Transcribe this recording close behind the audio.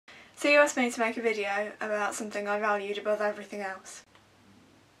So you asked me to make a video about something I valued above everything else.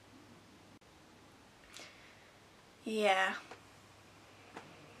 Yeah.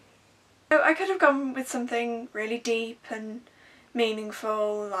 So I could have gone with something really deep and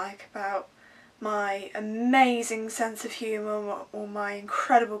meaningful, like about my amazing sense of humour or my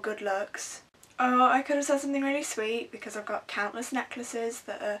incredible good looks. Or I could have said something really sweet because I've got countless necklaces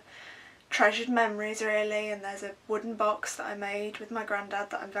that are treasured memories really, and there's a wooden box that I made with my granddad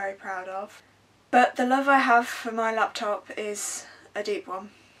that I'm very proud of. But the love I have for my laptop is a deep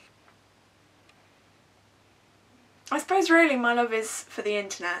one. I suppose really my love is for the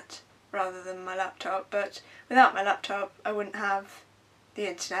internet rather than my laptop, but without my laptop I wouldn't have the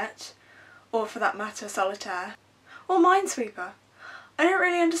internet, or for that matter Solitaire, or Minesweeper. I don't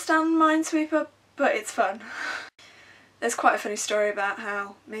really understand Minesweeper, but it's fun. There's quite a funny story about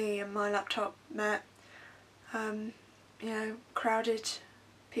how me and my laptop met. You know, crowded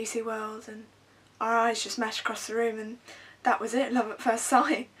PC world, and our eyes just met across the room and that was it, love at first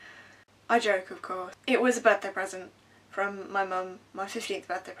sight. I joke, of course. It was a birthday present from my mum, my 15th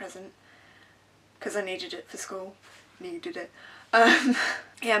birthday present, because I needed it for school. Needed it.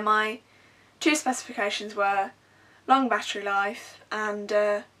 Yeah, my two specifications were long battery life and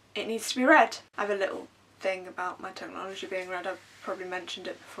it needs to be red. I have a little thing about my technology being red, I've probably mentioned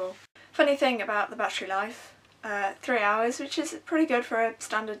it before. Funny thing about the battery life, 3 hours, which is pretty good for a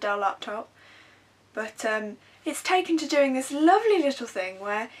standard Dell laptop, but it's taken to doing this lovely little thing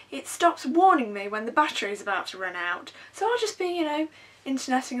where it stops warning me when the battery is about to run out. So I'll just be, you know,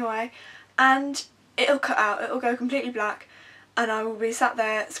 interneting away and it'll cut out, it'll go completely black, and I will be sat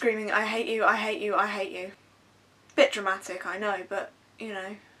there screaming, I hate you, I hate you, I hate you. Bit dramatic, I know, but you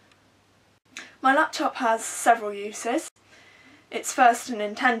know. My laptop has several uses. Its first and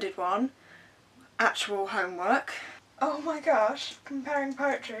intended one, actual homework. Oh my gosh, comparing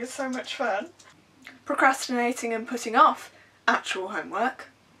poetry is so much fun. Procrastinating and putting off actual homework.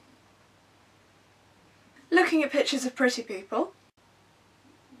 Looking at pictures of pretty people.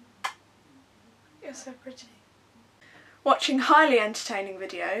 You're so pretty. Watching highly entertaining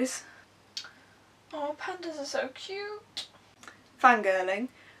videos. Oh, pandas are so cute. Fangirling,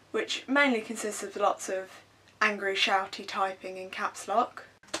 which mainly consists of lots of angry, shouty typing in caps lock.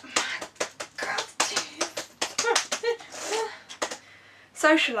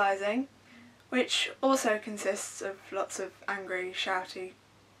 Socialising, which also consists of lots of angry, shouty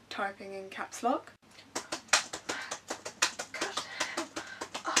typing in caps lock.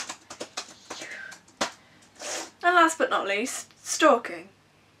 And last but not least, stalking.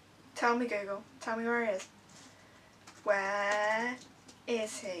 Tell me, Google, tell me where he is. Where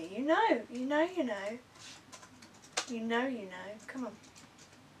is he? You know, you know, you know. You know, you know. Come on.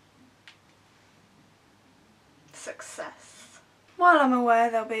 Success. While I'm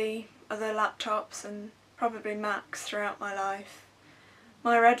aware there'll be other laptops and probably Macs throughout my life,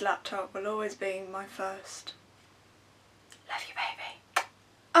 my red laptop will always be my first. Love you, baby.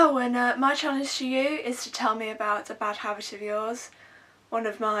 Oh, and my challenge to you is to tell me about a bad habit of yours. One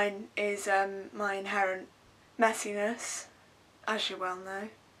of mine is my inherent messiness, as you well know.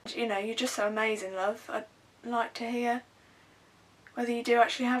 You know, you're just so amazing, love. I'd like to hear whether you do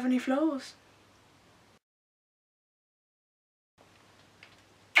actually have any flaws.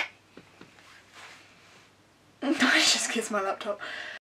 I just kissed my laptop.